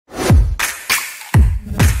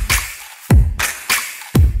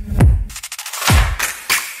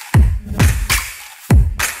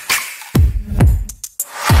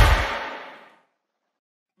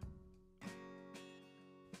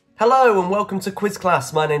Hello and welcome to Quiz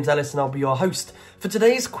Class. My name's Ellis and I'll be your host for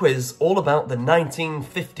today's quiz all about the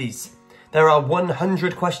 1950s. There are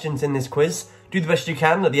 100 questions in this quiz. Do the best you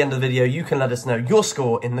can. At the end of the video, you can let us know your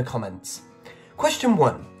score in the comments. Question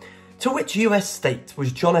 1. To which US state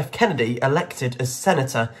was John F. Kennedy elected as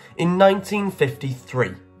senator in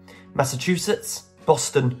 1953? Massachusetts,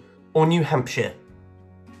 Boston, or New Hampshire?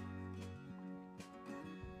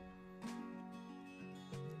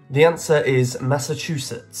 The answer is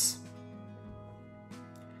Massachusetts.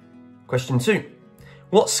 Question 2.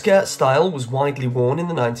 What skirt style was widely worn in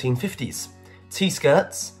the 1950s?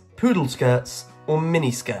 T-skirts, poodle skirts, or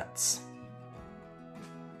mini skirts?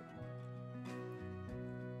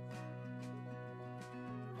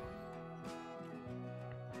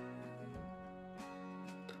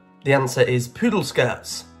 The answer is poodle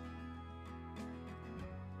skirts.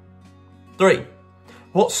 3.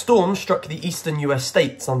 What storm struck the eastern US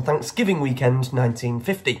states on Thanksgiving weekend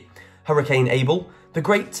 1950? Hurricane Abel, the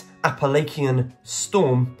Great Appalachian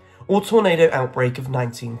Storm, or tornado outbreak of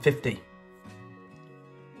 1950?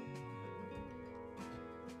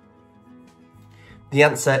 The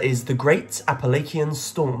answer is the Great Appalachian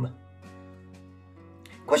Storm.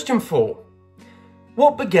 Question 4.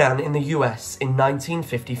 What began in the US in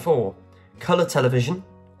 1954? Colour television,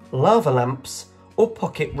 lava lamps, or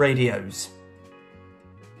pocket radios?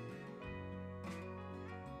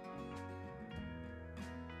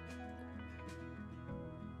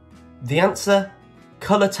 The answer,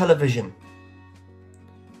 colour television.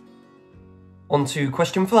 On to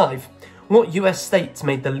question 5. What US state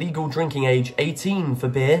made the legal drinking age 18 for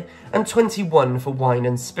beer and 21 for wine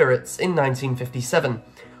and spirits in 1957?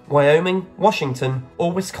 Wyoming, Washington,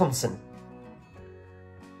 or Wisconsin?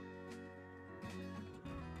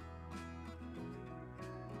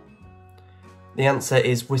 The answer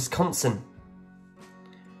is Wisconsin.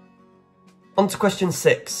 On to question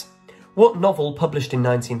 6. What novel published in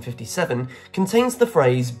 1957 contains the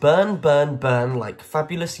phrase "burn, burn, burn like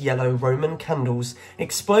fabulous yellow Roman candles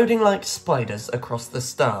exploding like spiders across the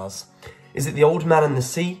stars"? Is it The Old Man and the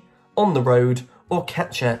Sea, On the Road, or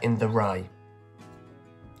Catcher in the Rye?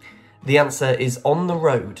 The answer is On the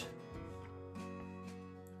Road.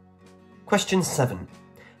 Question 7.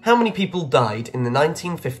 How many people died in the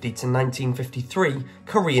 1950 to 1953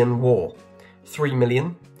 Korean War? 3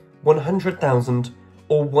 million, 100,000,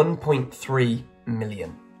 or 1.3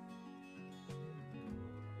 million?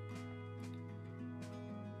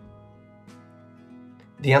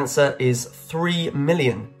 The answer is 3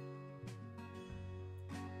 million.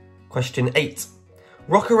 Question 8.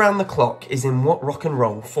 Rock Around the Clock is in what rock and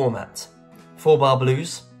roll format? 4-bar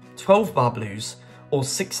blues, 12-bar blues, or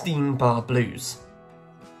 16-bar blues?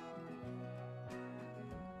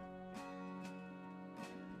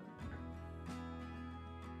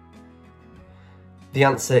 The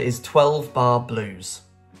answer is 12-bar blues.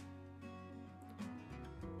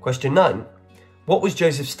 Question 9. What was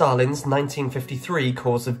Joseph Stalin's 1953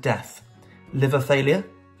 cause of death? Liver failure,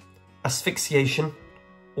 asphyxiation,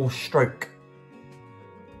 or stroke?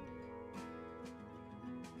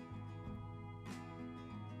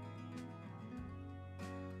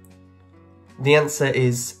 The answer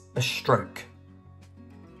is a stroke.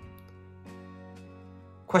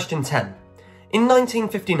 Question 10. In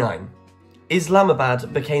 1959,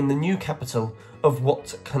 Islamabad became the new capital of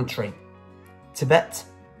what country? Tibet,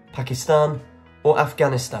 Pakistan, or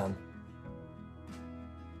Afghanistan?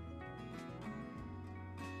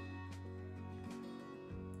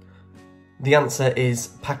 The answer is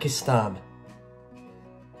Pakistan.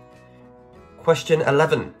 Question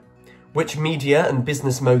 11. Which media and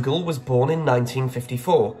business mogul was born in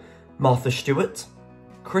 1954? Martha Stewart,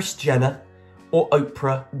 Kris Jenner, or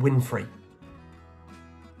Oprah Winfrey?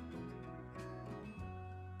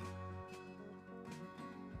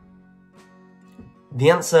 The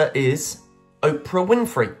answer is Oprah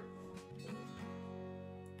Winfrey.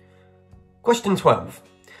 Question 12.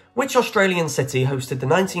 Which Australian city hosted the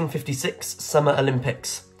 1956 Summer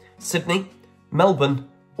Olympics? Sydney, Melbourne,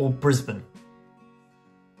 or Brisbane?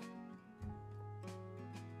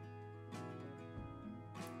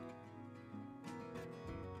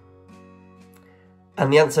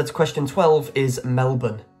 And the answer to question 12 is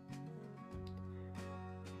Melbourne.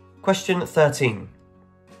 Question 13.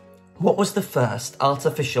 What was the first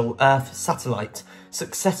artificial Earth satellite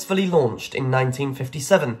successfully launched in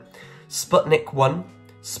 1957? Sputnik 1,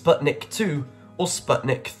 Sputnik 2, or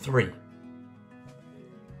Sputnik 3?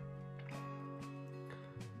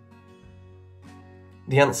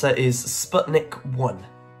 The answer is Sputnik 1.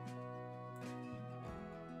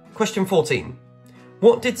 Question 14.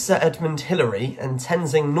 What did Sir Edmund Hillary and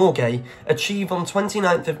Tenzing Norgay achieve on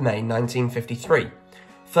 29th of May 1953?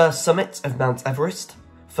 First summit of Mount Everest,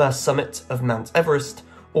 first summit of Mount Everest,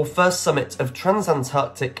 or first summit of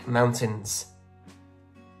Transantarctic Mountains?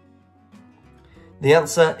 The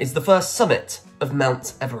answer is the first summit of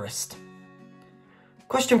Mount Everest.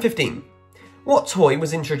 Question 15. What toy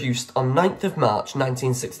was introduced on 9th of March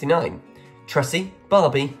 1969? Tressie,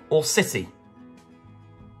 Barbie, or Sissy?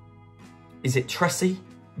 Is it Tressie,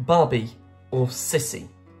 Barbie, or Sissy?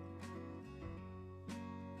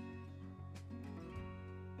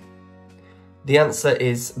 The answer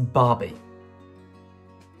is Barbie.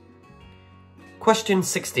 Question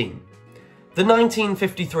 16. The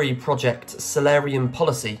 1953 Project Solarium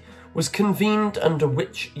Policy was convened under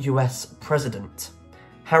which US president?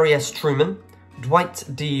 Harry S. Truman, Dwight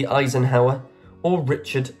D. Eisenhower, or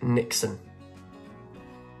Richard Nixon?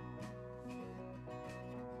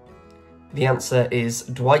 The answer is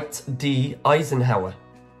Dwight D. Eisenhower.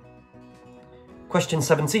 Question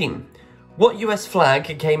 17. What US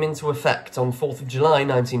flag came into effect on 4th of July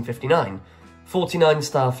 1959?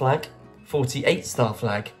 49-star flag, 48-star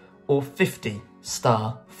flag, or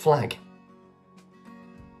 50-star flag?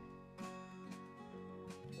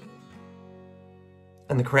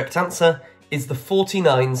 And the correct answer is the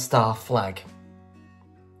 49-star flag.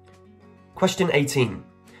 Question 18.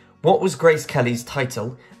 What was Grace Kelly's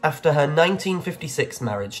title after her 1956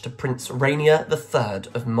 marriage to Prince Rainier III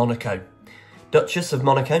of Monaco? Duchess of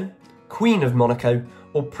Monaco, Queen of Monaco,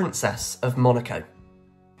 or Princess of Monaco?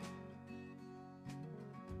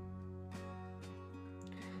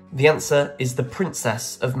 The answer is the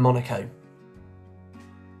Princess of Monaco.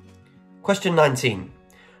 Question 19.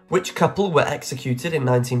 Which couple were executed in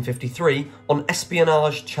 1953 on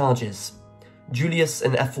espionage charges? Julius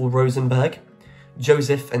and Ethel Rosenberg,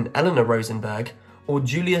 Joseph and Eleanor Rosenberg, or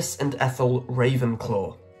Julius and Ethel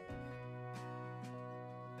Ravenclaw?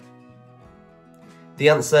 The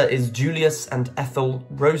answer is Julius and Ethel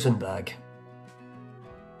Rosenberg.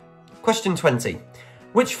 Question 20.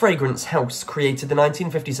 Which fragrance house created the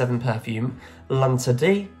 1957 perfume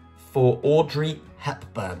L'Interdit for Audrey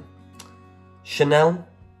Hepburn? Chanel,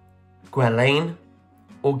 Guerlain,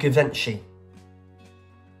 or Givenchy?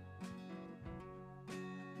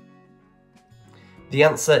 The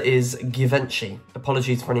answer is Givenchy.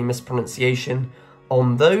 Apologies for any mispronunciation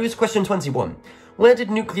on those. Question 21. Where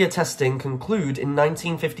did nuclear testing conclude in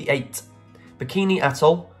 1958? Bikini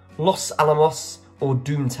Atoll, Los Alamos, or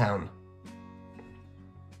Doomtown?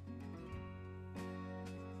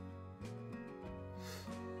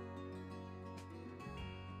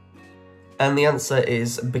 And the answer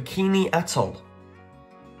is Bikini Atoll.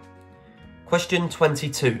 Question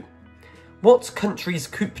 22. What country's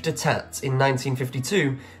coup d'etat in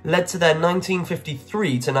 1952 led to their 1953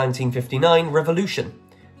 to 1959 revolution?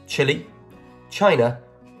 Chile, China,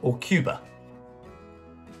 or Cuba?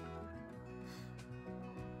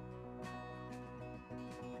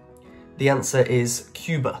 The answer is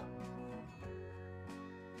Cuba.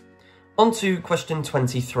 On to question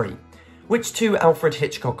 23. Which two Alfred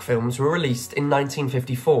Hitchcock films were released in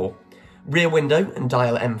 1954? Rear Window and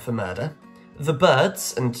Dial M for Murder, The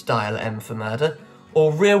Birds and Dial M for Murder,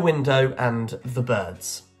 or Rear Window and The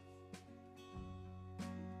Birds?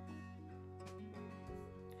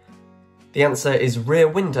 The answer is Rear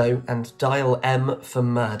Window and Dial M for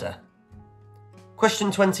Murder. Question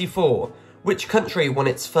 24. Which country won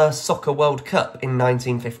its first Soccer World Cup in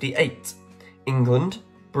 1958? England,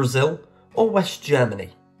 Brazil, or West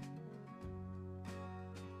Germany?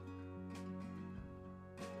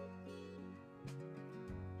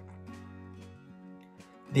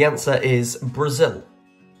 The answer is Brazil.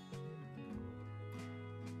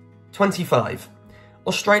 25.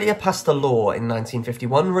 Australia passed a law in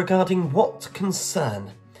 1951 regarding what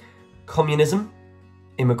concern? Communism,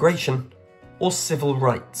 immigration, or civil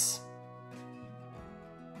rights?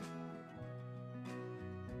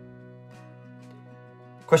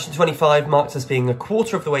 Question 25 marked as being a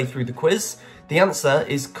quarter of the way through the quiz. The answer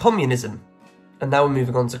is communism. And now we're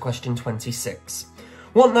moving on to question 26.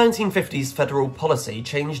 What 1950s federal policy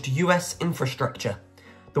changed US infrastructure?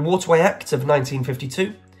 The Waterway Act of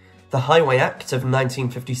 1952, the Highway Act of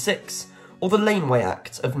 1956, or the Laneway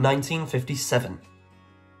Act of 1957?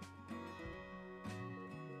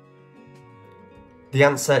 The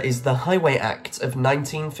answer is the Highway Act of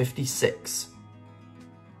 1956.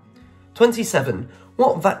 27.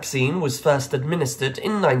 What vaccine was first administered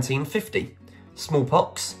in 1950?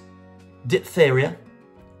 Smallpox, diphtheria,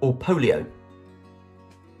 or polio?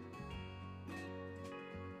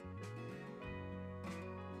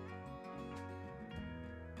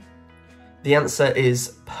 The answer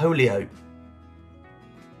is polio.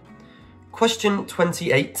 Question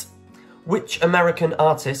 28. Which American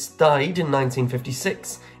artist died in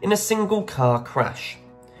 1956 in a single car crash?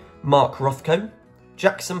 Mark Rothko,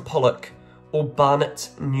 Jackson Pollock, or Barnett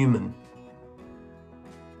Newman?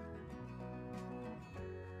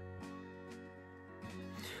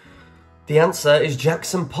 The answer is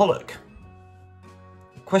Jackson Pollock.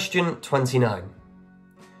 Question 29.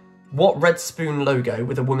 What Red Spoon logo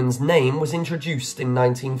with a woman's name was introduced in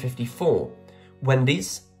 1954?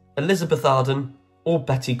 Wendy's, Elizabeth Arden, or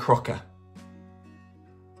Betty Crocker?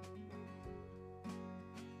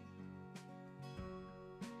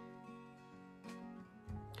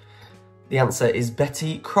 The answer is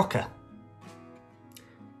Betty Crocker.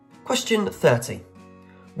 Question 30.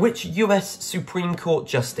 Which US Supreme Court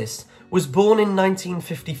Justice was born in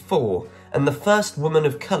 1954 and the first woman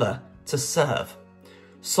of colour to serve?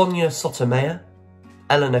 Sonia Sotomayor,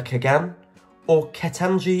 Eleanor Kagan, or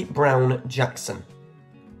Ketanji Brown Jackson?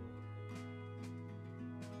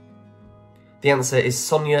 The answer is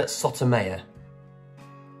Sonia Sotomayor.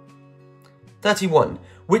 31.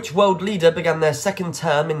 Which world leader began their second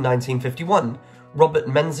term in 1951? Robert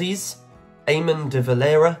Menzies, Eamon de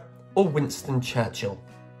Valera, or Winston Churchill?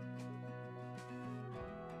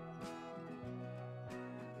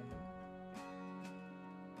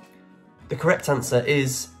 The correct answer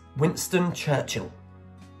is Winston Churchill.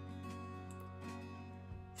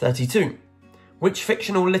 32. Which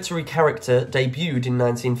fictional literary character debuted in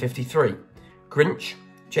 1953? Grinch,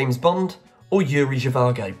 James Bond, or Yuri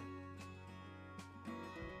Zhivago?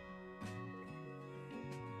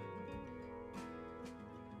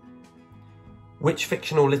 Which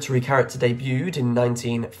fictional literary character debuted in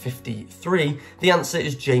 1953? The answer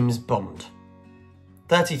is James Bond.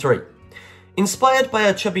 33. Inspired by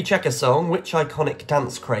a Chubby Checker song, which iconic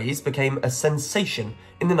dance craze became a sensation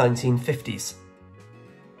in the 1950s?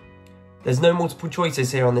 There's no multiple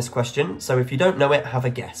choices here on this question, so if you don't know it, have a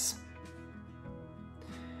guess.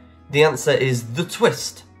 The answer is The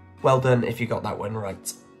Twist. Well done if you got that one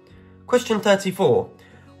right. Question 34.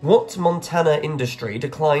 What Montana industry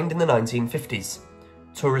declined in the 1950s?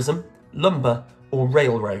 Tourism, lumber, or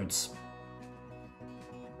railroads?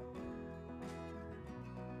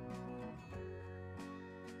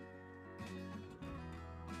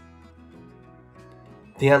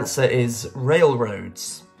 The answer is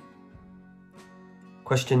railroads.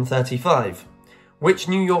 Question 35. Which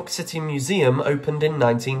New York City museum opened in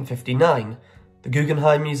 1959? The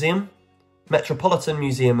Guggenheim Museum, Metropolitan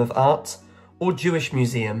Museum of Art, or Jewish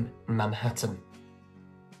Museum in Manhattan?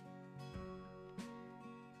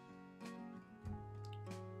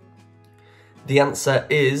 The answer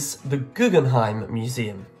is the Guggenheim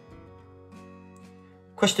Museum.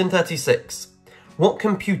 Question 36. What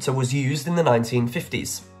computer was used in the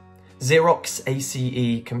 1950s? Xerox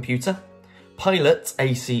ACE computer, Pilot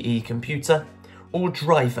ACE computer, or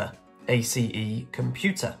Driver ACE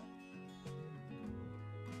computer?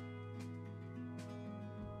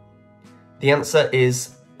 The answer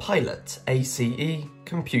is Pilot ACE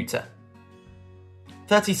computer.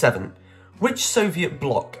 37. Which Soviet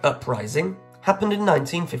bloc uprising happened in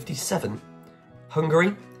 1957?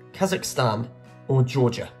 Hungary, Kazakhstan, or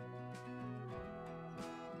Georgia?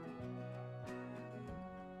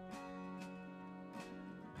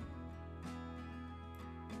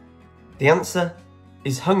 The answer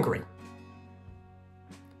is Hungary.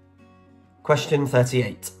 Question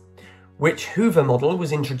 38. Which Hoover model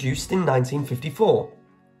was introduced in 1954?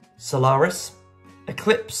 Solaris,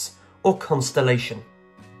 Eclipse, or Constellation?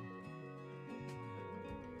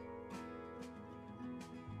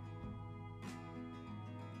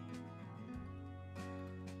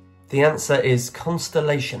 The answer is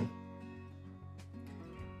Constellation.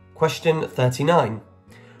 Question 39.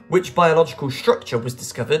 Which biological structure was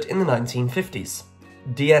discovered in the 1950s?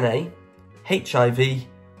 DNA, HIV,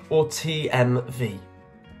 or TMV?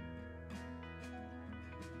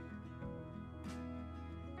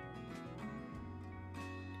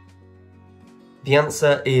 The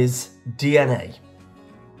answer is DNA.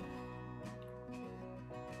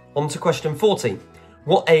 On to question 40.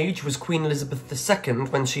 What age was Queen Elizabeth II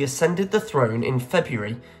when she ascended the throne in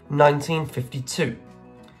February 1952?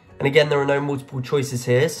 And again, there are no multiple choices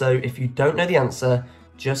here, so if you don't know the answer,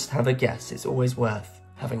 just have a guess. It's always worth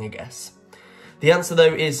having a guess. The answer,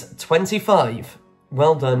 though, is 25.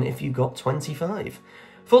 Well done if you got 25.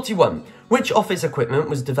 41. Which office equipment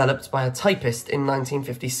was developed by a typist in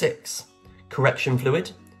 1956? Correction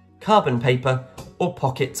fluid, carbon paper, or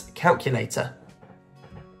pocket calculator?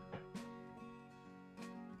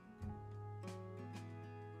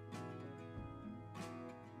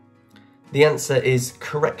 The answer is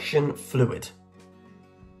correction fluid.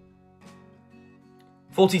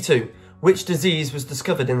 42. Which disease was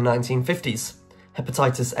discovered in the 1950s?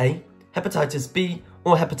 Hepatitis A, hepatitis B,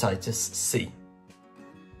 or hepatitis C?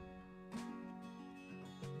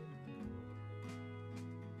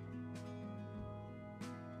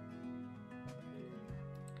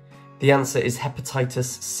 The answer is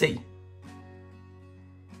hepatitis C.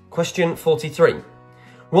 Question 43.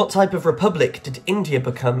 What type of republic did India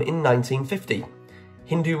become in 1950?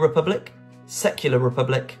 Hindu republic, secular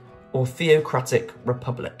republic, or theocratic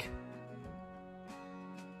republic?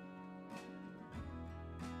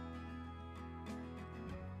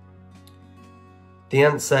 The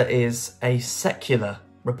answer is a secular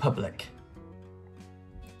republic.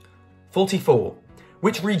 44.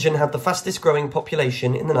 Which region had the fastest growing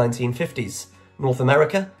population in the 1950s? North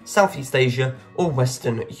America, Southeast Asia, or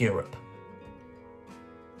Western Europe?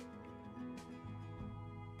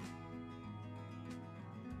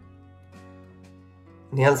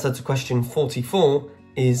 The answer to question 44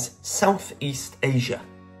 is Southeast Asia.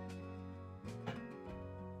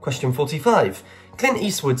 Question 45. Clint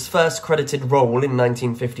Eastwood's first credited role in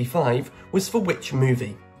 1955 was for which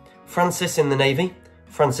movie? Francis in the Navy,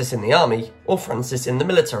 Francis in the Army, or Francis in the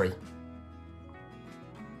military?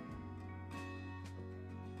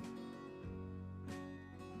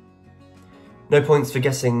 No points for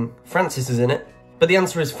guessing Francis is in it, but the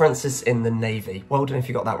answer is Francis in the Navy. Well done if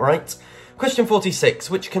you got that right. Question 46.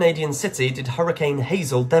 Which Canadian city did Hurricane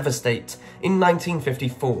Hazel devastate in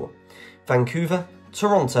 1954? Vancouver,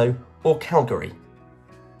 Toronto, or Calgary?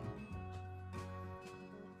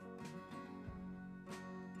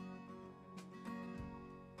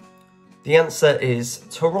 The answer is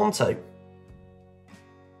Toronto.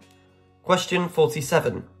 Question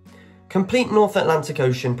 47. Complete North Atlantic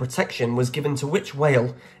Ocean protection was given to which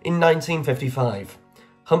whale in 1955?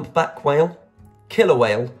 Humpback whale, killer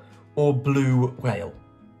whale, or blue whale?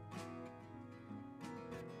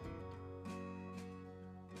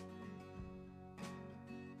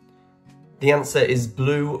 The answer is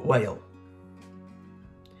blue whale.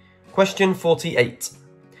 Question 48.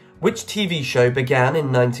 Which TV show began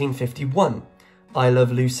in 1951? I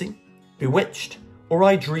Love Lucy, Bewitched, or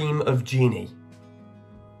I Dream of Jeannie?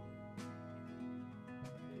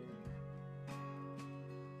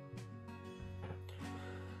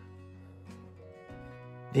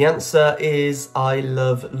 The answer is I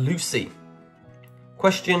Love Lucy.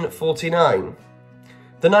 Question 49.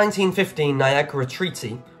 The 1915 Niagara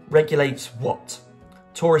Treaty regulates what?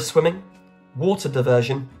 Tourist swimming, water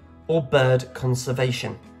diversion, or bird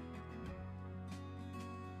conservation?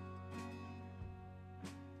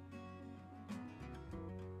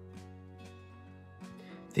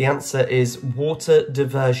 The answer is water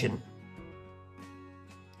diversion.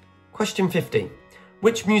 Question 50.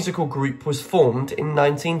 Which musical group was formed in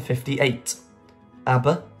 1958?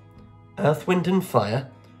 ABBA, Earth, Wind and Fire,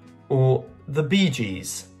 or the Bee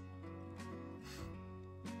Gees?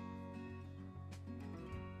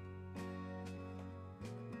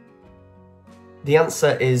 The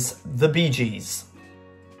answer is the Bee Gees.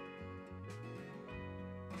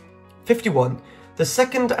 51. The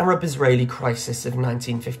Second Arab-Israeli Crisis of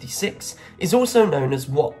 1956 is also known as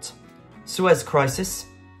what? Suez Crisis,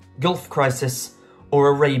 Gulf Crisis, or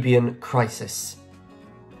Arabian Crisis?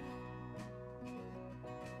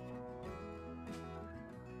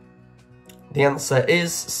 The answer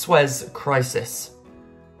is Suez Crisis.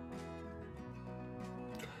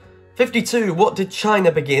 52. What did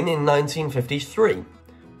China begin in 1953?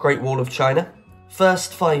 Great Wall of China,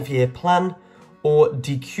 First Five-Year Plan, or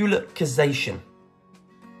deculturization?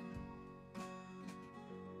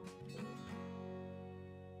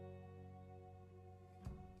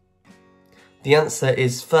 The answer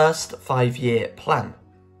is First Five-Year Plan.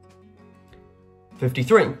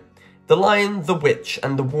 53. The Lion, the Witch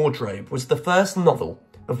and the Wardrobe was the first novel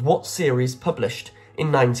of what series published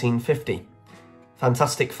in 1950?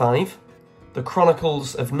 Fantastic Five, The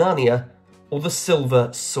Chronicles of Narnia, or The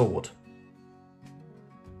Silver Sword?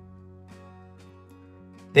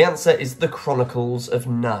 The answer is The Chronicles of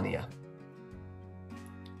Narnia.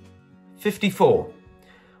 54.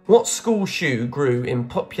 What school shoe grew in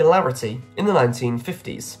popularity in the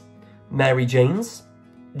 1950s? Mary Jane's,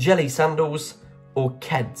 Jelly Sandals, or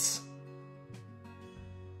Keds?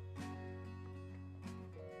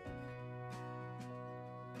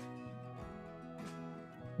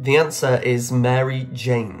 The answer is Mary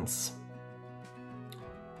Jane's.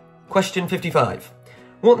 Question 55.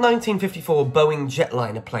 What 1954 Boeing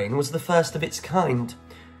jetliner plane was the first of its kind?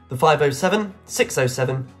 The 507,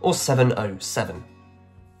 607, or 707?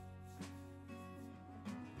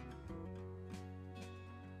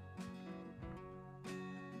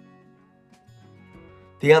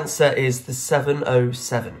 The answer is the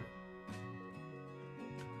 707.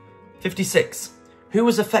 56. Who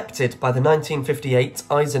was affected by the 1958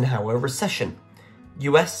 Eisenhower recession?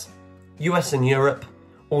 US, US and Europe,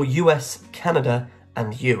 or US, Canada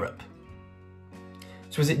and Europe?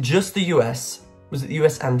 So was it just the US? Was it the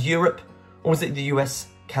US and Europe? Or was it the US,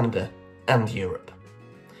 Canada and Europe?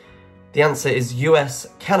 The answer is US,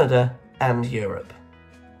 Canada and Europe.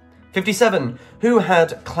 57. Who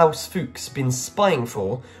had Klaus Fuchs been spying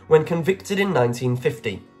for when convicted in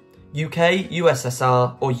 1950? UK,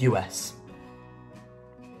 USSR or US?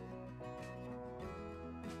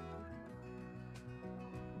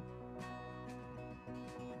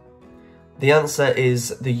 The answer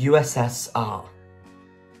is the USSR.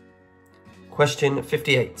 Question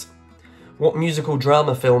 58. What musical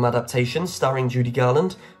drama film adaptation starring Judy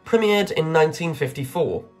Garland premiered in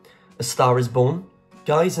 1954? A Star is Born,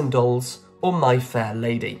 Guys and Dolls, or My Fair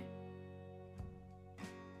Lady?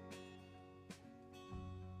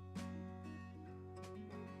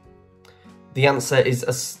 The answer is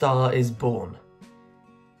A Star is Born.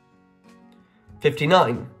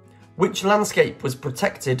 59. Which landscape was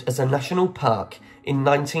protected as a national park in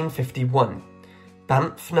 1951?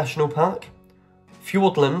 Banff National Park,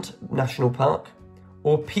 Fiordland National Park,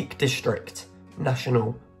 or Peak District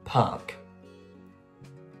National Park?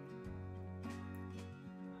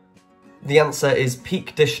 The answer is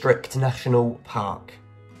Peak District National Park.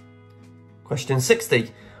 Question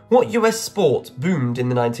 60. What US sport boomed in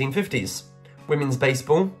the 1950s? Women's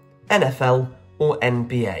baseball, NFL, or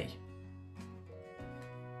NBA?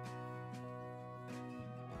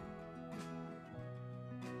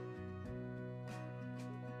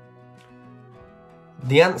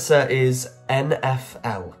 The answer is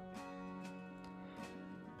NFL.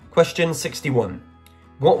 Question 61.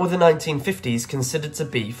 What were the 1950s considered to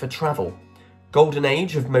be for travel? Golden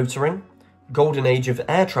age of motoring, golden age of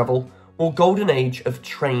air travel, or golden age of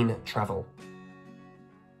train travel?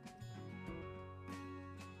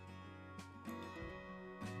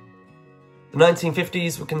 The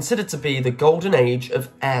 1950s were considered to be the golden age of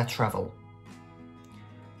air travel.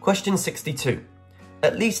 Question 62.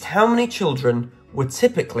 At least how many children were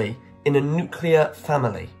typically in a nuclear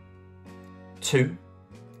family? 2,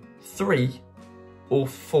 3, or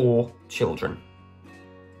 4 children?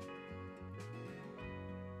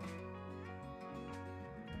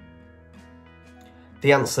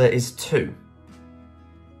 The answer is 2.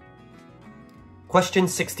 Question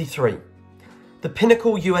 63. The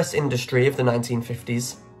pinnacle US industry of the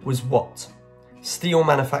 1950s was what? Steel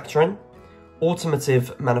manufacturing,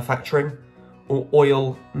 automotive manufacturing, or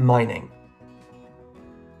oil mining?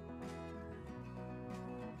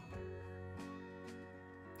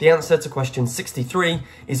 The answer to question 63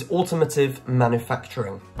 is automotive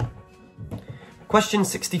manufacturing. Question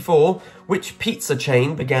 64. Which pizza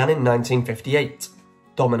chain began in 1958?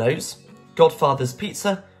 Domino's, Godfather's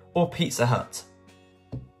Pizza, or Pizza Hut?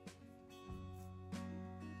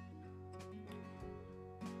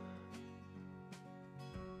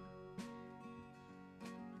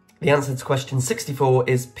 The answer to question 64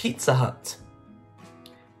 is Pizza Hut.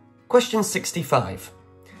 Question 65.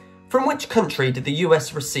 From which country did the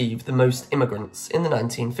US receive the most immigrants in the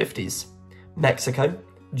 1950s? Mexico,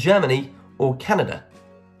 Germany, or Canada?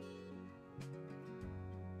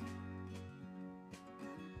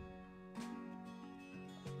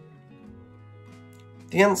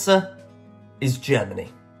 The answer is Germany.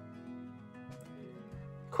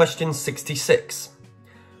 Question 66.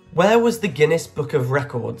 Where was the Guinness Book of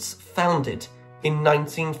Records founded in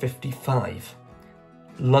 1955?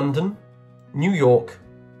 London, New York,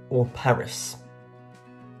 or Paris?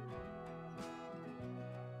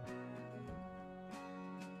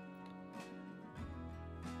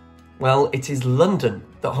 Well, it is London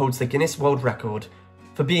that holds the Guinness World Record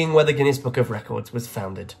for being where the Guinness Book of Records was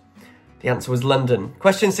founded. The answer was London.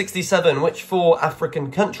 Question 67. Which 4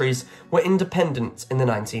 African countries were independent in the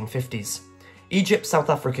 1950s? Egypt, South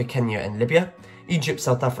Africa, Kenya and Libya, Egypt,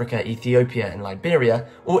 South Africa, Ethiopia and Liberia,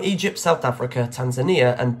 or Egypt, South Africa,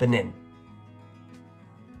 Tanzania and Benin?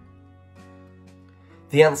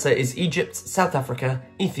 The answer is Egypt, South Africa,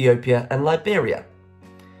 Ethiopia and Liberia.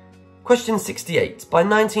 Question 68. By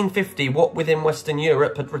 1950, what within Western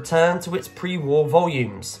Europe had returned to its pre-war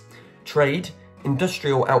volumes? Trade,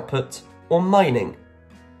 industrial output, or mining?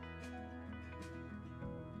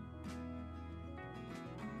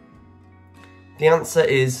 The answer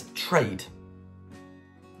is trade.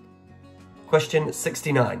 Question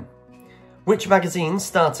 69. Which magazine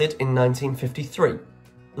started in 1953?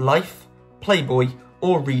 Life, Playboy,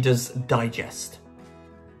 or Reader's Digest?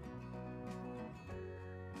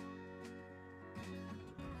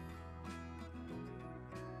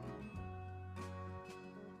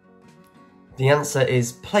 The answer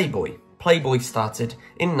is Playboy. Playboy started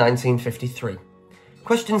in 1953.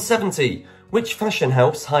 Question 70. Which fashion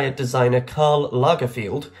house hired designer Karl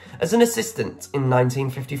Lagerfeld as an assistant in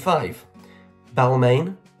 1955?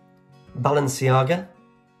 Balmain, Balenciaga,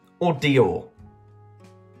 or Dior?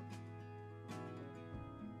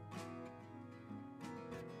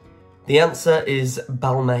 The answer is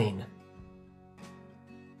Balmain.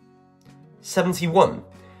 71.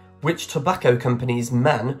 Which tobacco company's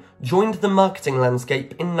man joined the marketing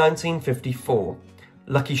landscape in 1954?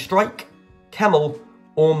 Lucky Strike, Camel,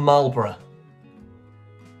 or Marlboro?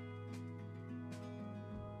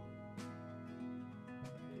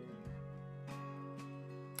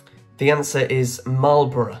 The answer is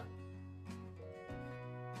Marlboro.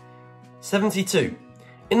 72.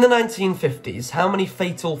 In the 1950s, how many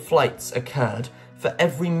fatal flights occurred for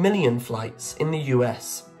every million flights in the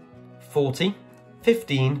US? 40,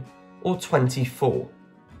 15, or 24?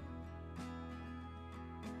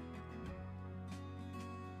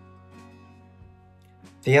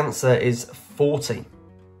 The answer is 40.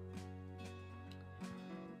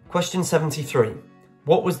 Question 73.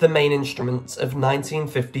 What was the main instrument of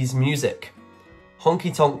 1950s music?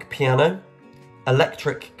 Honky-tonk piano,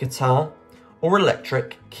 electric guitar, or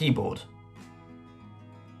electric keyboard?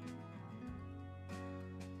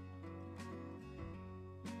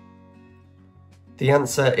 The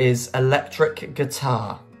answer is electric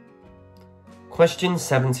guitar. Question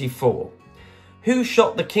 74. Who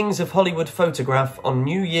shot the Kings of Hollywood photograph on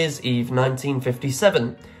New Year's Eve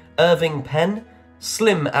 1957? Irving Penn,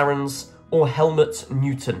 Slim Aarons, or Helmut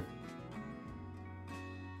Newton?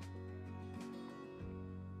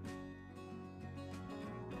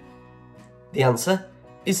 The answer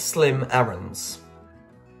is Slim Aarons.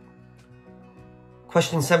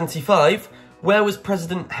 Question 75. Where was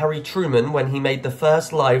President Harry Truman when he made the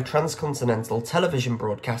first live transcontinental television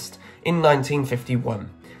broadcast in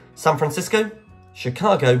 1951? San Francisco,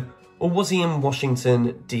 Chicago, or was he in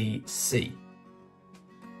Washington, D.C.?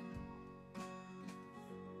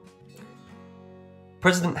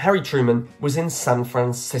 President Harry Truman was in San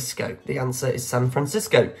Francisco. The answer is San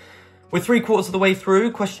Francisco. We're 3/4 of the way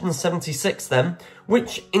through. Question 76 then.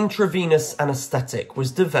 Which intravenous anaesthetic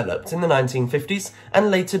was developed in the 1950s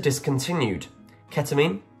and later discontinued?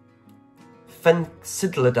 Ketamine,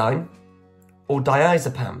 phencyclidine, or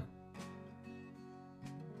diazepam?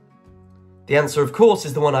 The answer, of course,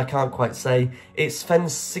 is the one I can't quite say. It's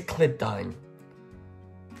phencyclidine.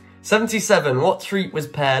 77. What treat was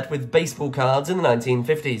paired with baseball cards in the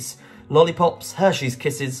 1950s? Lollipops, Hershey's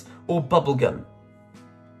Kisses, or bubblegum?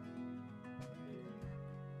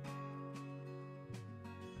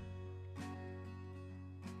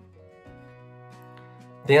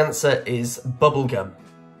 The answer is bubblegum.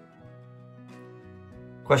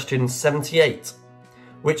 Question 78.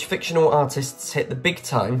 Which fictional artists hit the big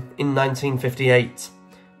time in 1958?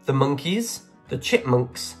 The Monkees, the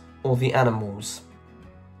Chipmunks, or the Animals?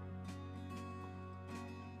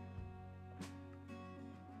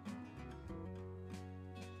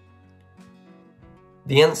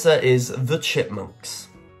 The answer is the Chipmunks.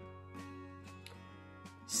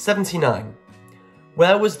 79.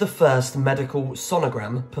 Where was the first medical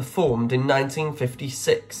sonogram performed in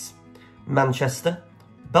 1956? Manchester,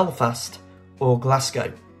 Belfast, or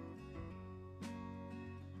Glasgow?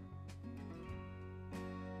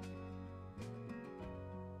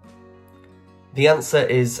 The answer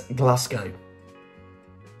is Glasgow.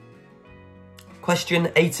 Question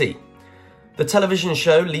 80. The television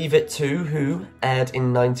show Leave It To Who aired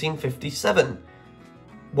in 1957?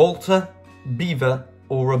 Walter, Beaver,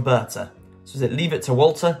 or Roberta? So is it Leave It to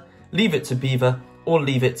Walter, Leave It to Beaver, or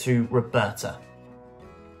Leave It to Roberta?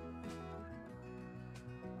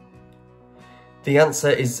 The answer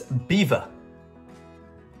is Beaver.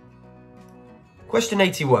 Question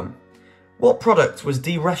 81. What product was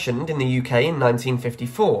de-rationed in the UK in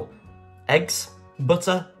 1954? Eggs,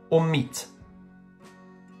 butter, or meat?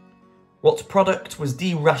 What product was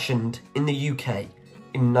de-rationed in the UK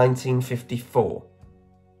in 1954?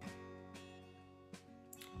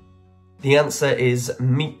 The answer is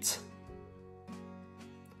meat.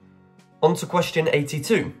 On to question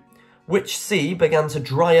 82. Which sea began to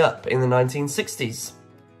dry up in the 1960s?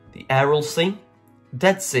 The Aral Sea,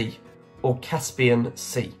 Dead Sea, or Caspian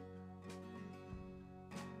Sea?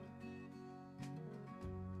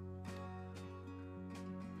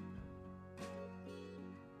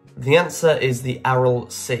 The answer is the Aral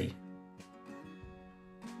Sea.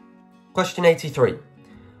 Question 83.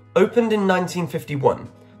 Opened in 1951,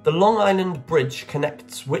 the Long Island Bridge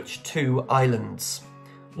connects which two islands?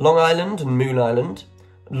 Long Island and Moon Island,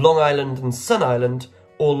 Long Island and Sun Island,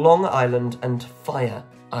 or Long Island and Fire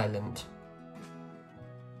Island?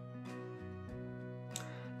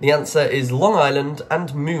 The answer is Long Island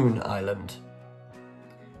and Moon Island.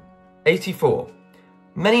 84.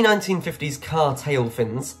 Many 1950s car tail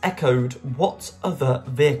fins echoed what other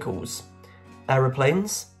vehicles?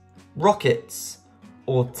 Aeroplanes, rockets,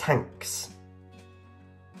 or tanks?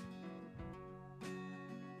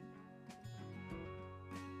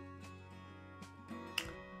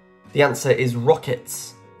 The answer is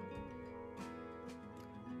rockets.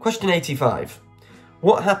 Question 85.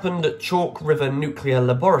 What happened at Chalk River Nuclear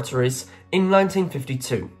Laboratories in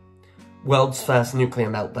 1952? World's first nuclear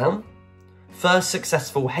meltdown, first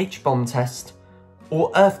successful H-bomb test,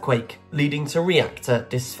 or earthquake leading to reactor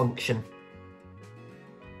dysfunction?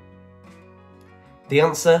 The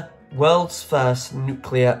answer, world's first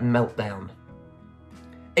nuclear meltdown.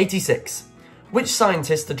 86. Which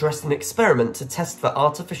scientist addressed an experiment to test for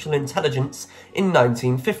artificial intelligence in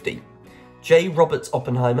 1950? J. Robert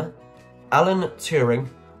Oppenheimer, Alan Turing,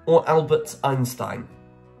 or Albert Einstein?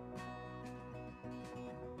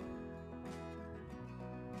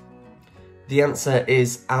 The answer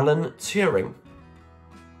is Alan Turing.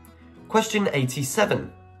 Question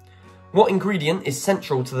 87. What ingredient is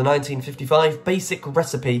central to the 1955 basic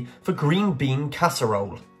recipe for green bean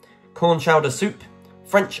casserole? Corn chowder soup,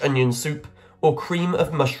 French onion soup, or cream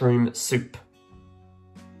of mushroom soup?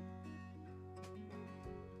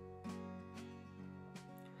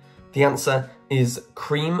 The answer is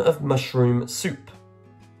cream of mushroom soup.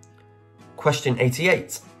 Question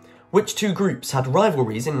 88. Which two groups had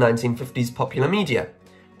rivalries in 1950s popular media?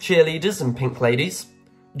 Cheerleaders and pink ladies,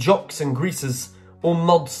 jocks and greasers, or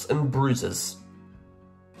mods and bruisers?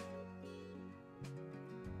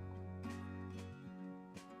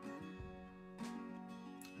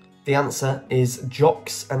 The answer is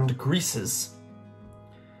jocks and greasers.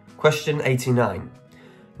 Question 89.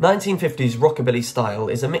 1950s rockabilly style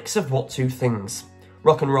is a mix of what two things?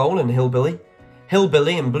 Rock and roll and hillbilly,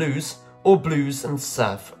 hillbilly and blues, or blues and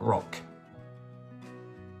surf rock?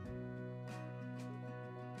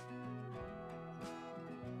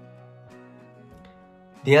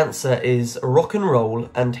 The answer is rock and roll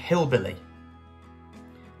and hillbilly.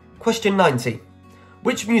 Question 90.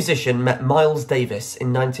 Which musician met Miles Davis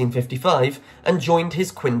in 1955 and joined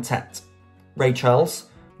his quintet? Ray Charles,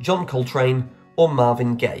 John Coltrane, or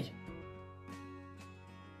Marvin Gaye?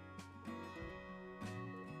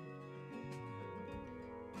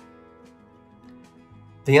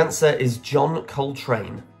 The answer is John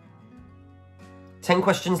Coltrane. 10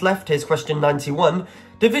 questions left. Here's question 91.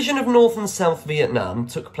 Division of North and South Vietnam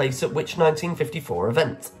took place at which 1954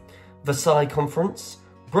 event? Versailles Conference,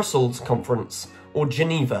 Brussels Conference, or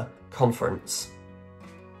Geneva Conference?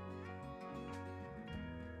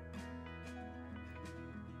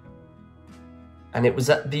 And it was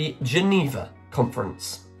at the Geneva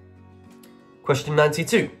Conference. Question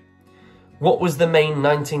 92. What was the main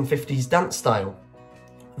 1950s dance style?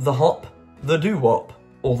 The hop, the doo-wop,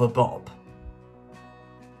 or the bob?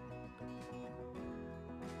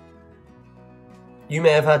 You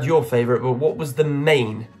may have had your favourite, but what was the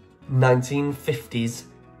main 1950s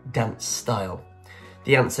dance style?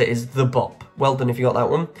 The answer is the bop. Well done if you got that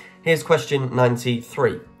one. Here's question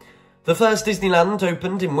 93. The first Disneyland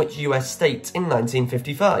opened in which US state in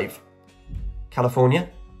 1955? California,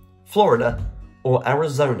 Florida, or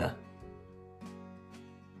Arizona?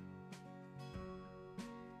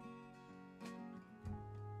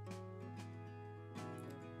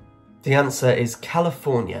 The answer is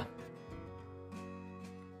California.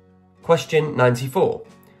 Question 94.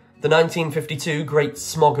 The 1952 Great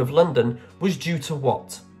Smog of London was due to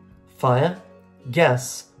what? Fire,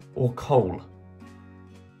 gas, or coal?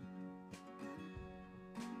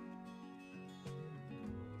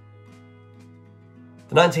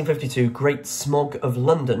 The 1952 Great Smog of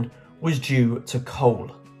London was due to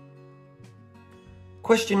coal.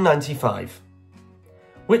 Question 95.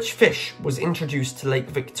 Which fish was introduced to Lake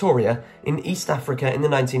Victoria in East Africa in the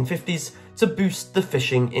 1950s to boost the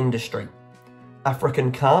fishing industry?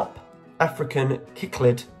 African carp, African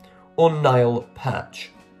cichlid, or Nile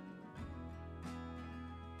perch?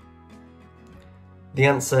 The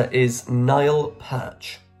answer is Nile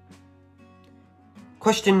perch.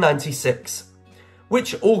 Question 96.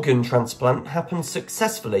 Which organ transplant happened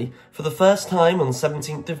successfully for the first time on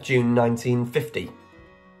 17th of June 1950?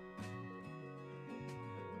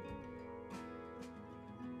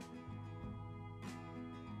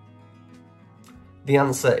 The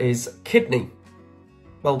answer is kidney.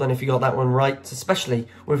 Well done if you got that one right, especially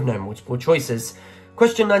with no multiple choices.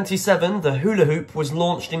 Question 97. The hula hoop was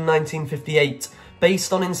launched in 1958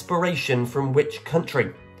 based on inspiration from which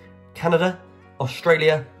country? Canada,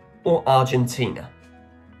 Australia, or Argentina?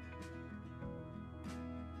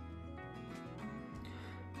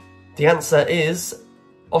 The answer is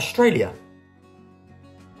Australia.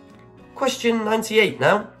 Question 98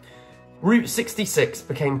 now. Route 66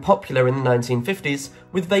 became popular in the 1950s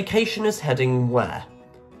with vacationers heading where?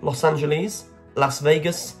 Los Angeles, Las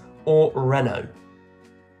Vegas, or Reno?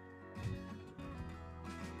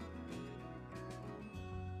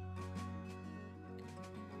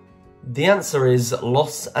 The answer is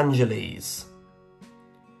Los Angeles.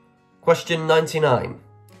 Question 99.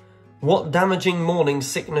 What damaging morning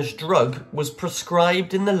sickness drug was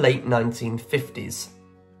prescribed in the late 1950s?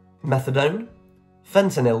 Methadone,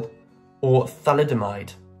 fentanyl, or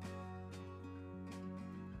thalidomide?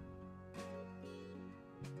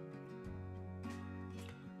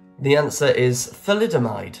 The answer is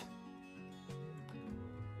thalidomide.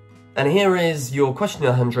 And here is your question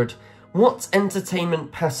 100. What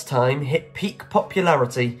entertainment pastime hit peak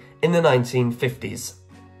popularity in the 1950s?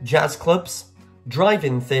 Jazz clubs,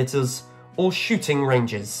 drive-in theatres, or shooting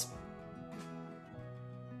ranges?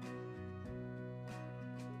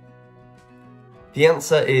 The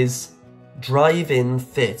answer is drive-in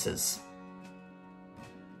theatres.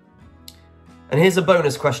 And here's a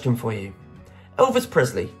bonus question for you. Elvis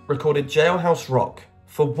Presley recorded Jailhouse Rock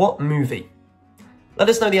for what movie? Let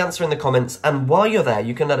us know the answer in the comments, and while you're there,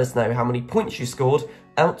 you can let us know how many points you scored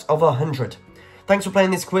out of 100. Thanks for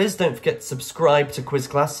playing this quiz. Don't forget to subscribe to Quiz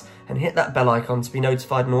Class and hit that bell icon to be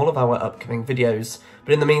notified on all of our upcoming videos.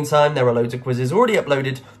 But in the meantime, there are loads of quizzes already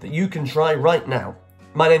uploaded that you can try right now.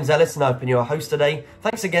 My name's Ellis and I've been your host today.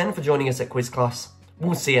 Thanks again for joining us at Quiz Class.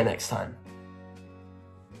 We'll see you next time.